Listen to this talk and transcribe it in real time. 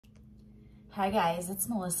Hi guys, it's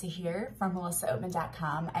Melissa here from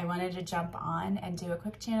melissaoatman.com. I wanted to jump on and do a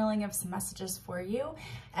quick channeling of some messages for you.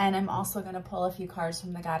 And I'm also going to pull a few cards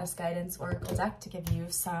from the Goddess Guidance Oracle deck to give you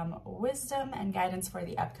some wisdom and guidance for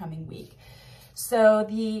the upcoming week. So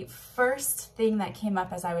the first thing that came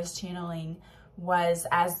up as I was channeling was,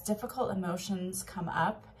 as difficult emotions come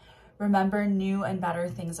up, remember new and better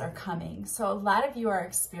things are coming. So a lot of you are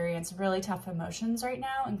experiencing really tough emotions right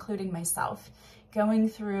now, including myself. Going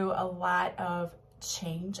through a lot of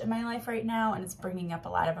change in my life right now, and it's bringing up a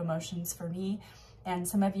lot of emotions for me. And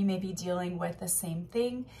some of you may be dealing with the same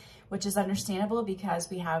thing, which is understandable because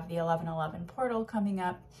we have the 11/11 portal coming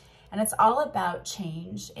up, and it's all about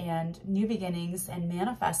change and new beginnings and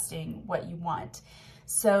manifesting what you want.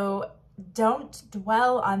 So don't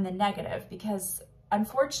dwell on the negative, because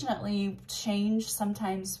unfortunately, change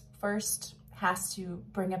sometimes first has to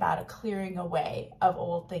bring about a clearing away of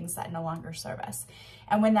old things that no longer serve us.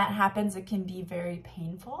 And when that happens, it can be very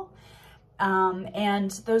painful.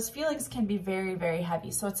 And those feelings can be very, very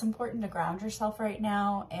heavy. So it's important to ground yourself right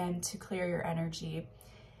now and to clear your energy.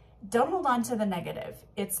 Don't hold on to the negative.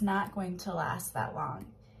 It's not going to last that long.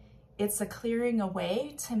 It's a clearing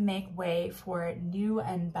away to make way for new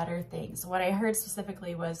and better things. What I heard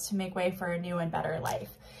specifically was to make way for a new and better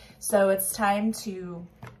life. So it's time to,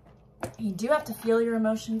 you do have to feel your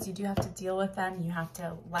emotions, you do have to deal with them, you have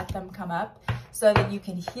to let them come up so that you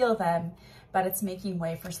can heal them, but it's making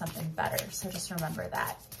way for something better. So just remember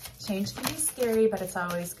that. Change can be scary, but it's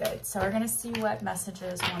always good. So we're gonna see what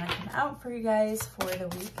messages wanna come out for you guys for the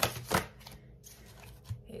week.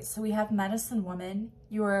 Okay, so we have Medicine Woman,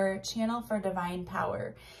 your channel for divine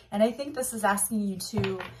power. And I think this is asking you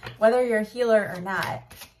to, whether you're a healer or not,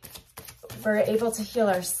 we're able to heal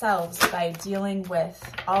ourselves by dealing with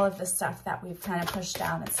all of the stuff that we've kind of pushed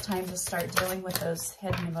down. It's time to start dealing with those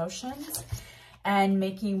hidden emotions and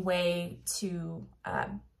making way to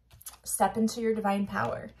step into your divine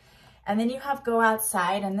power. And then you have Go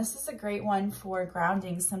Outside, and this is a great one for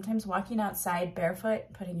grounding. Sometimes walking outside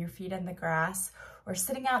barefoot, putting your feet in the grass, or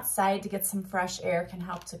sitting outside to get some fresh air can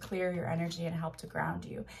help to clear your energy and help to ground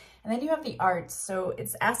you. And then you have the arts. So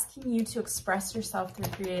it's asking you to express yourself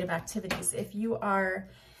through creative activities. If you are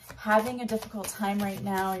having a difficult time right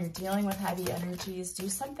now, you're dealing with heavy energies, do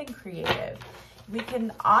something creative. We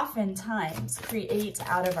can oftentimes create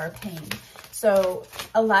out of our pain. So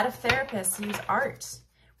a lot of therapists use art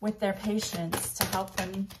with their patients to help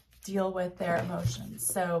them deal with their emotions.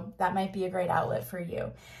 So that might be a great outlet for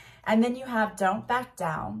you. And then you have Don't Back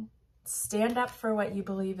Down. Stand up for what you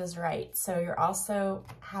believe is right. So you're also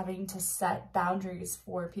having to set boundaries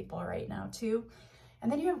for people right now too.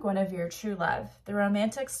 And then you have Guinevere, True Love. The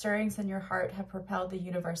romantic stirrings in your heart have propelled the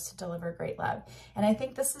universe to deliver great love. And I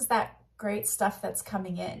think this is that great stuff that's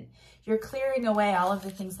coming in. You're clearing away all of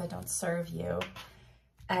the things that don't serve you.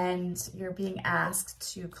 And you're being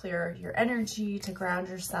asked to clear your energy, to ground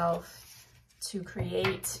yourself, to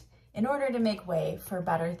create in order to make way for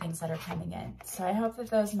better things that are coming in. So I hope that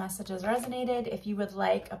those messages resonated. If you would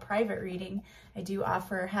like a private reading, I do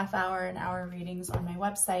offer half-hour and hour readings on my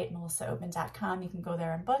website, melissaoatman.com. You can go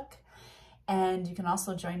there and book. And you can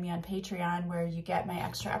also join me on Patreon, where you get my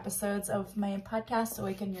extra episodes of my podcast,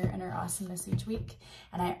 Awaken Your Inner Awesomeness, each week.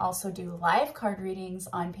 And I also do live card readings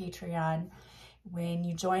on Patreon. When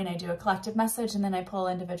you join, I do a collective message, and then I pull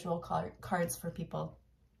individual cards for people.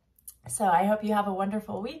 So I hope you have a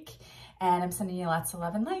wonderful week, and I'm sending you lots of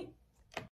love and light.